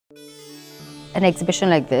an exhibition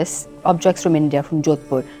like this, objects from India, from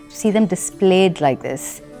Jodhpur, to see them displayed like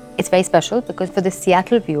this, it's very special because for the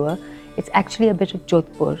Seattle viewer, it's actually a bit of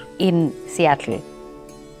Jodhpur in Seattle.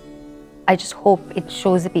 I just hope it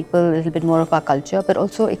shows the people a little bit more of our culture, but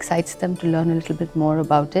also excites them to learn a little bit more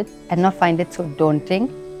about it and not find it so daunting.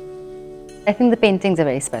 I think the paintings are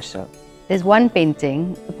very special. There's one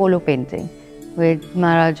painting, the polo painting, where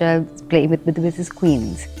Maharaja is playing with his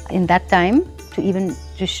queens. In that time, to even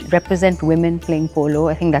just represent women playing polo,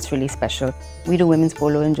 I think that's really special. We do women's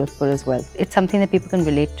polo in Jodhpur as well. It's something that people can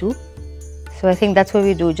relate to. So I think that's what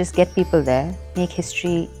we do, just get people there, make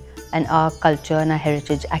history and our culture and our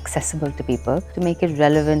heritage accessible to people, to make it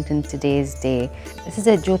relevant in today's day. This is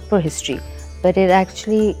a Jodhpur history, but it's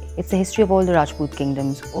the history of all the Rajput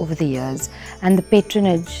kingdoms over the years and the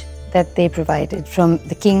patronage that they provided, from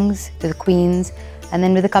the kings to the queens, and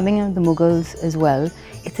then with the coming in of the Mughals as well.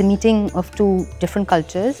 It's a meeting of two different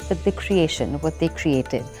cultures, but the creation of what they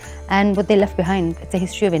created and what they left behind. It's a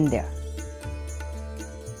history of India.